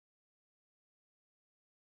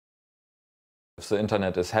If the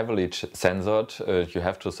internet is heavily censored, you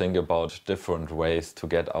have to think about different ways to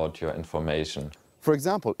get out your information. For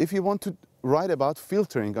example, if you want to write about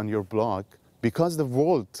filtering on your blog, because the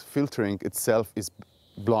word filtering itself is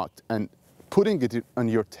blocked, and putting it on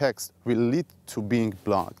your text will lead to being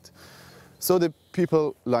blocked. So the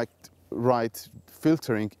people write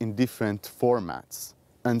filtering in different formats,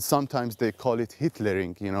 and sometimes they call it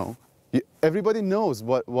Hitlering, you know. Everybody knows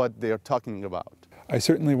what they are talking about. I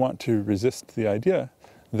certainly want to resist the idea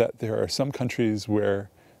that there are some countries where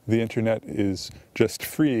the internet is just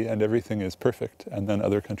free and everything is perfect, and then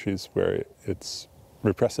other countries where it's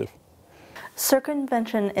repressive.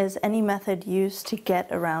 Circumvention is any method used to get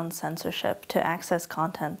around censorship, to access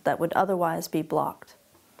content that would otherwise be blocked.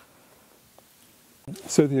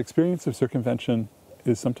 So the experience of circumvention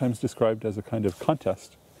is sometimes described as a kind of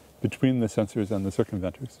contest between the censors and the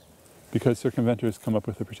circumventors, because circumventors come up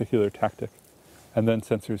with a particular tactic, and then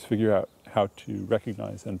censors figure out how to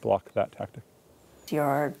recognize and block that tactic.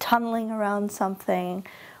 You're tunneling around something,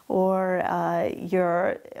 or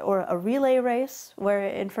a relay race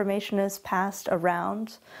where information is passed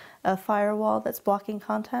around a firewall that's blocking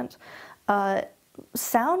content.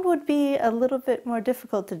 Sound would be a little bit more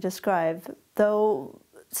difficult to describe, though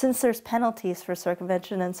since there's penalties for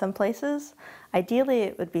circumvention in some places, ideally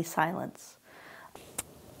it would be silence.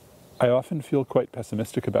 I often feel quite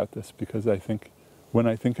pessimistic about this because I think when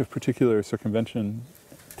I think of particular circumvention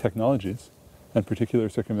technologies and particular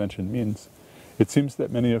circumvention means, it seems that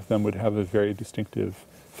many of them would have a very distinctive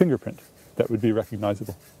fingerprint that would be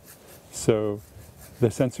recognizable. So the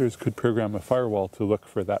censors could program a firewall to look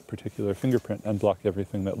for that particular fingerprint and block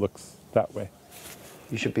everything that looks that way.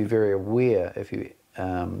 You should be very aware if you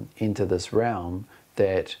enter this realm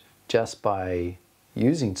that just by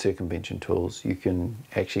using circumvention tools you can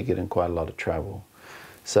actually get in quite a lot of trouble.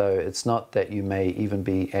 So it's not that you may even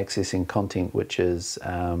be accessing content which is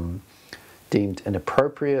deemed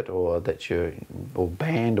inappropriate or that you're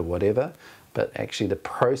banned or whatever, but actually the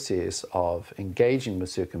process of engaging with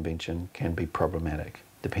circumvention can be problematic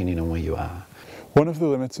depending on where you are. One of the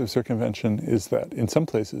limits of circumvention is that in some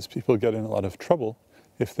places people get in a lot of trouble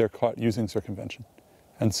if they're caught using circumvention.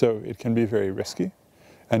 And so it can be very risky,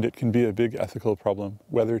 and it can be a big ethical problem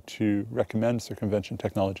whether to recommend circumvention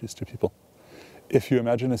technologies to people. If you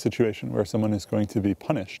imagine a situation where someone is going to be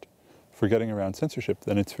punished for getting around censorship,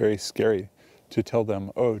 then it's very scary to tell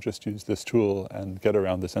them, oh, just use this tool and get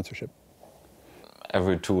around the censorship.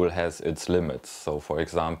 Every tool has its limits. So for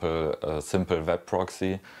example, a simple web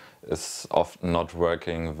proxy is often not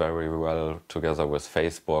working very well together with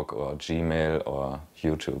Facebook or Gmail or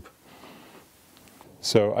YouTube.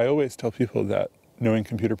 So I always tell people that knowing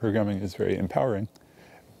computer programming is very empowering,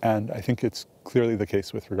 and I think it's clearly the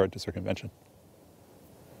case with regard to circumvention.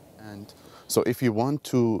 And so if you want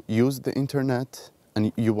to use the internet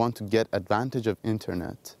and you want to get advantage of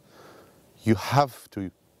internet, you have to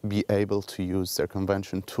be able to use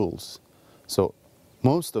circumvention tools. So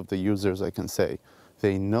most of the users, I can say,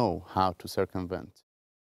 they know how to circumvent.